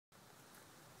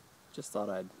Just thought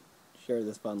I'd share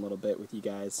this fun little bit with you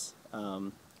guys.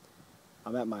 I'm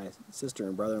at my sister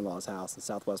and brother-in-law's house in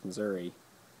southwest Missouri,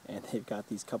 and they've got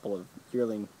these couple of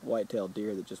yearling white-tailed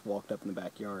deer that just walked up in the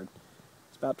backyard.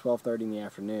 It's about 12:30 in the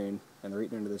afternoon, and they're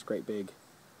eating under this great big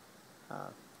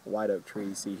white oak tree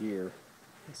you see here.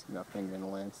 You see my finger in the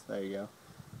lens. There you go.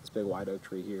 This big white oak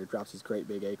tree here drops these great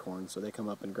big acorns, so they come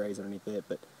up and graze underneath it.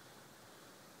 But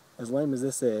as lame as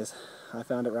this is, I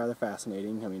found it rather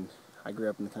fascinating. I mean, I grew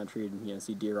up in the country and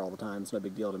see deer all the time. It's no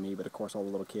big deal to me, but of course all the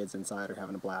little kids inside are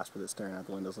having a blast with it, staring out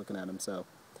the windows looking at them. So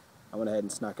I went ahead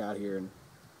and snuck out here and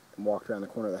walked around the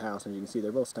corner of the house, and you can see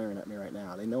they're both staring at me right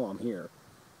now. They know I'm here,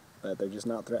 but they're just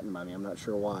not threatened by me. I'm not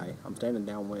sure why. I'm standing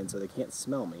downwind, so they can't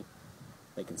smell me.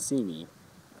 They can see me.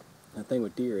 And the thing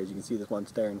with deer is you can see this one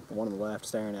staring, the one on the left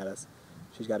staring at us.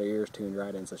 She's got her ears tuned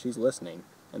right in, so she's listening,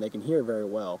 and they can hear very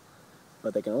well,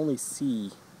 but they can only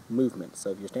see movement.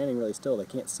 So if you're standing really still, they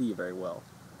can't see you very well,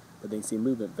 but they can see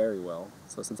movement very well.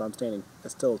 So since I'm standing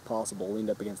as still as possible, leaned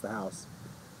up against the house,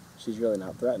 she's really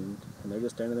not threatened, and they're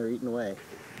just standing there eating away.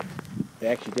 They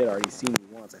actually did already see me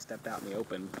once. I stepped out in the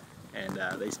open, and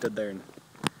they stood there, and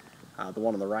the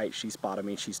one on the right, she spotted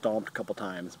me. She stomped a couple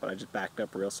times, but I just backed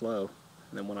up real slow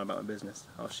and then went on about my business.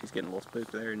 Oh, she's getting a little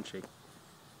spooked there, isn't she?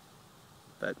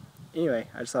 But anyway,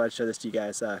 I just thought I'd show this to you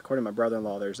guys. According to my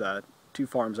brother-in-law, there's 2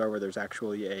 farms over, there's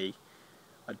actually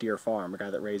a deer farm, a guy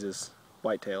that raises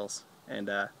whitetails, and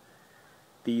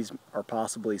these are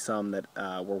possibly some that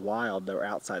were wild, that were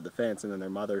outside the fence, and then their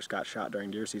mothers got shot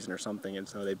during deer season or something, and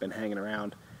so they've been hanging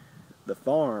around the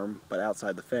farm but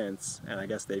outside the fence, and I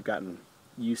guess they've gotten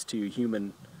used to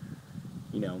human,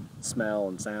 smell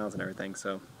and sounds and everything.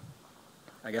 So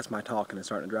I guess my talking is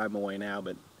starting to drive them away now,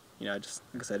 but I just,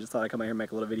 like I said, just thought I'd come out here and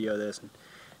make a little video of this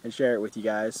and share it with you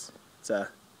guys.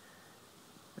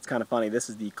 It's kind of funny. This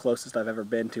is the closest I've ever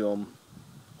been to them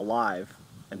alive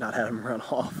and not had them run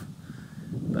off.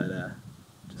 But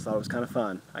just thought it was kind of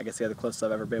fun. I guess the other closest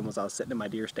I've ever been was I was sitting in my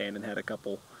deer stand and had a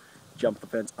couple jump the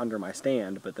fence under my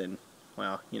stand, but then,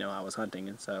 well, I was hunting,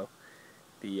 and so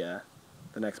the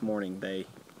next morning they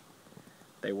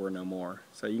were no more.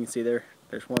 So you can see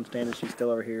there's one standing. She's still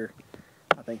over here.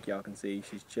 I think y'all can see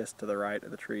she's just to the right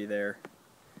of the tree there.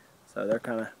 So they're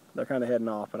kind of heading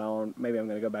off, but maybe I'm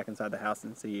going to go back inside the house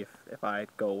and see if I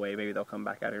go away, maybe they'll come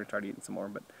back out here and start eating some more.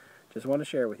 But just wanted to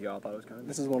share with y'all. I thought it was kind of.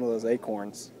 This is one of those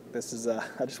acorns. This is I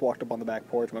just walked up on the back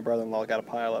porch. My brother-in-law got a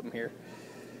pile of them here.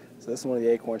 So this is one of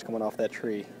the acorns coming off that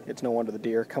tree. It's no wonder the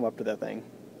deer come up to that thing.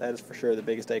 That is for sure the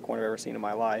biggest acorn I've ever seen in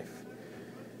my life,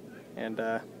 and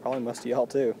probably most of y'all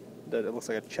too. It looks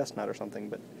like a chestnut or something,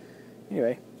 but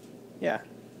anyway, yeah,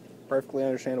 perfectly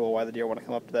understandable why the deer want to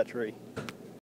come up to that tree.